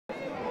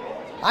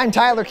I'm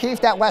Tyler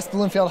Keefe at West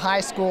Bloomfield High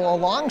School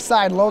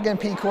alongside Logan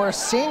Pikur,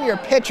 senior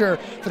pitcher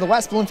for the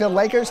West Bloomfield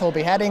Lakers, who will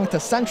be heading to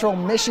Central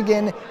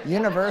Michigan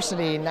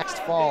University next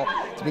fall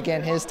to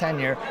begin his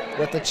tenure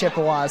with the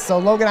Chippewas. So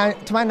Logan,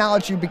 to my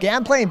knowledge, you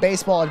began playing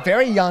baseball at a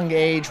very young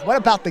age. What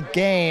about the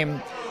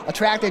game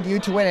attracted you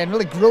to it and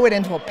really grew it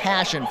into a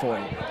passion for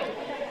you?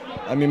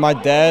 I mean, my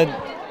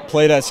dad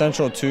played at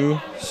Central too,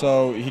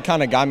 so he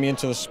kind of got me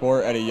into the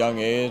sport at a young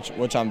age,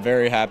 which I'm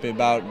very happy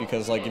about,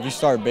 because like if you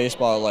start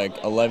baseball at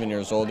like 11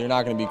 years old, you're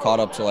not going to be caught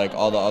up to like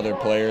all the other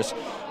players,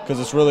 because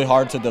it's really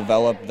hard to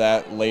develop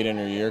that late in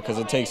your year, because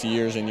it takes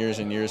years and years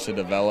and years to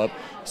develop.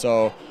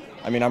 So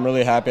I mean, I'm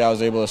really happy I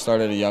was able to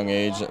start at a young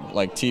age,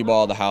 like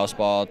T-ball to house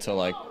ball to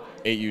like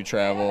 8U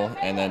travel,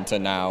 and then to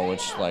now,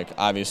 which like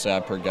obviously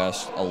I've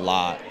progressed a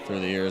lot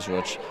through the years,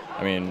 which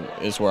I mean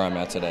is where I'm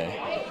at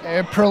today.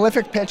 A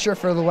prolific pitcher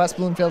for the West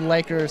Bloomfield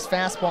Lakers,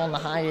 fastball in the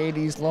high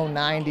 80s, low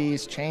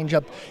 90s,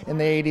 changeup in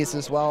the 80s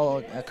as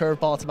well. A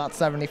curveball, it's about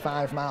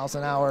 75 miles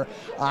an hour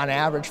on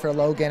average for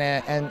Logan.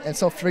 And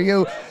so for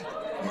you,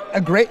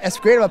 as great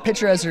of a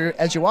pitcher as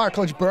you are,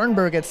 Coach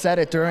Bernberg had said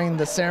it during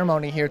the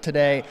ceremony here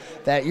today,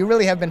 that you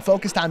really have been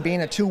focused on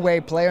being a two-way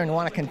player and you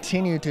want to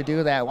continue to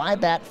do that. Why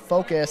that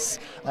focus,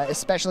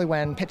 especially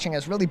when pitching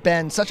has really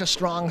been such a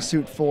strong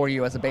suit for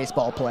you as a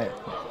baseball player?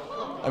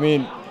 I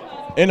mean,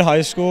 in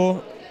high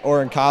school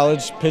or in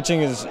college,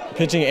 pitching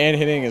and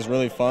hitting is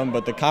really fun,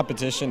 but the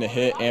competition to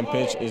hit and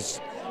pitch is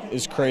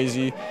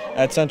crazy.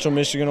 At Central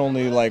Michigan,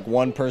 only like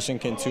one person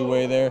can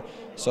two-way there,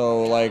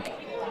 so like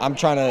I'm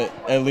trying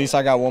to, at least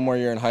I got one more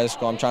year in high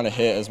school, I'm trying to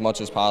hit as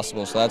much as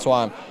possible. So that's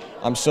why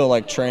I'm still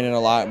like training a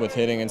lot with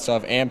hitting and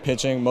stuff, and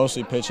pitching,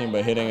 mostly pitching,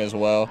 but hitting as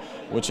well,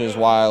 which is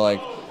why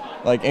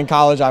like in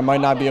college I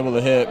might not be able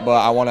to hit, but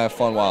I want to have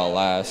fun while it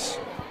lasts.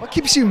 What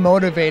keeps you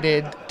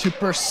motivated to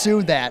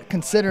pursue that,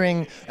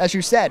 considering, as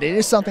you said, it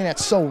is something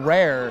that's so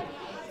rare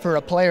for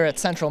a player at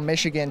Central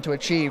Michigan to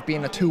achieve,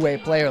 being a two-way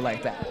player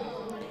like that?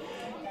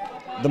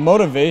 The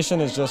motivation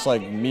is just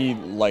like me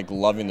like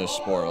loving the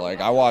sport.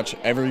 Like I watch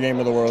every game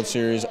of the World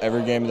Series,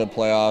 every game of the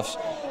playoffs,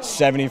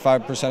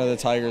 75% of the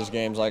Tigers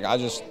games. Like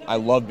I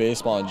love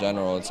baseball in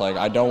general. It's like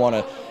I don't want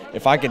to,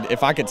 if I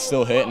could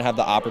still hit and have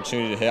the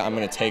opportunity to hit, I'm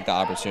going to take the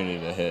opportunity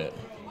to hit.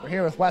 We're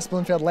here with West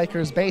Bloomfield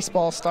Lakers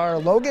baseball star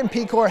Logan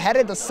Pikur,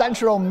 headed to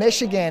Central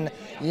Michigan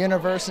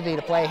University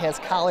to play his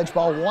college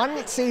ball.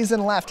 One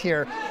season left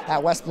here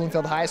at West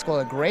Bloomfield High School.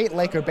 A great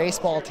Laker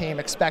baseball team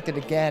expected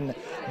again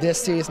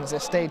this season, so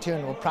stay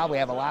tuned. We'll probably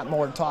have a lot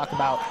more to talk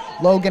about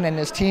Logan and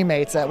his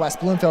teammates at West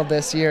Bloomfield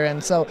this year.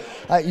 And so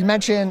you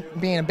mentioned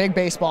being a big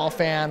baseball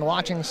fan,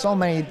 watching so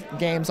many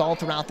games all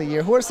throughout the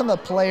year. Who are some of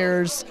the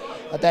players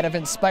that have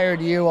inspired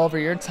you over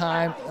your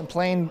time and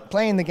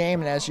playing the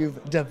game and as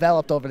you've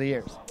developed over the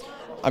years?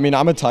 I mean,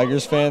 I'm a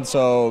Tigers fan,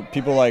 so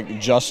people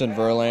like Justin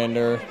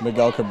Verlander,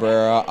 Miguel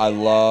Cabrera, I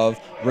love,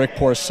 Rick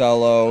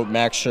Porcello,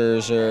 Max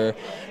Scherzer.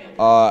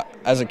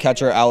 As a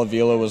catcher, Al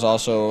Avila was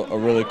also a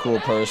really cool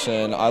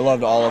person. I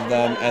loved all of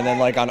them. And then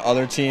like on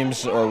other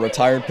teams or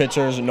retired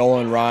pitchers,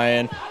 Nolan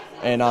Ryan,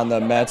 and on the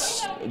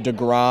Mets,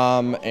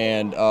 DeGrom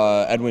and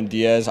Edwin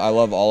Diaz. I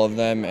love all of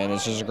them, and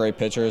it's just great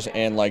pitchers.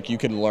 And like you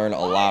can learn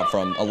a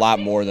lot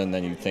more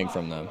than you think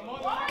from them.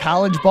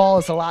 College ball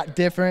is a lot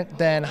different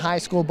than high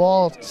school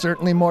ball,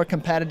 certainly more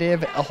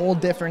competitive, a whole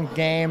different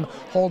game,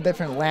 whole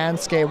different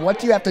landscape. What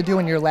do you have to do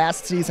in your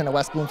last season at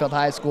West Bloomfield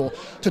High School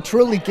to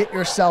truly get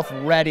yourself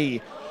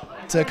ready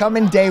to come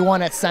in day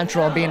one at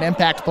Central and be an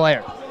impact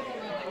player?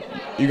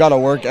 You got to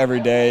work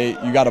every day.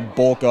 You got to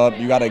bulk up.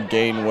 You got to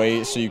gain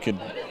weight so you could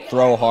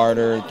throw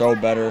harder, throw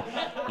better.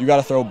 You got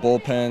to throw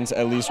bullpens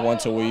at least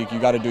once a week. You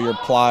got to do your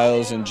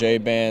plyos and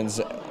J-bands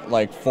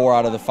like 4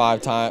 out of the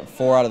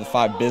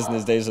 5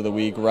 business days of the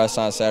week, rest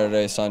on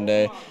Saturday,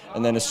 Sunday.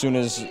 And then as soon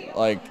as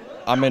like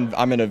I'm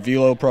in a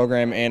velo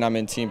program and I'm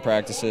in team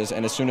practices,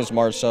 and as soon as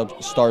March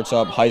starts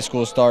up, high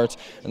school starts,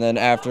 and then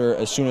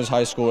as soon as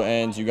high school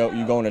ends, you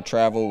go into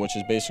travel, which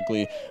is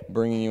basically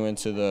bringing you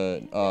into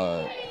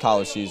the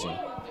college season.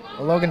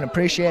 Well, Logan,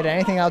 appreciate it.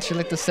 Anything else you'd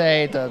like to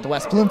say to the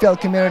West Bloomfield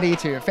community,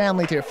 to your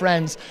family, to your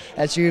friends,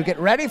 as you get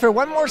ready for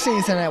one more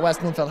season at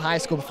West Bloomfield High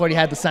School before you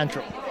head to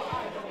Central?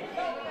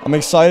 I'm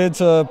excited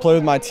to play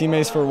with my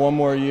teammates for one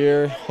more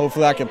year.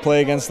 Hopefully I can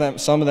play against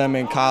some of them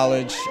in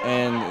college,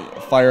 and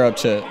fire up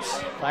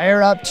chips.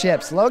 Fire up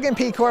chips. Logan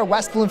Pikur,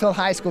 West Bloomfield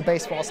High School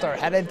baseball star,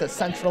 headed to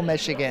Central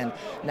Michigan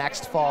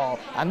next fall.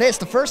 On this,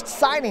 the first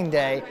signing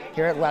day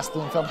here at West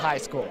Bloomfield High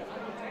School.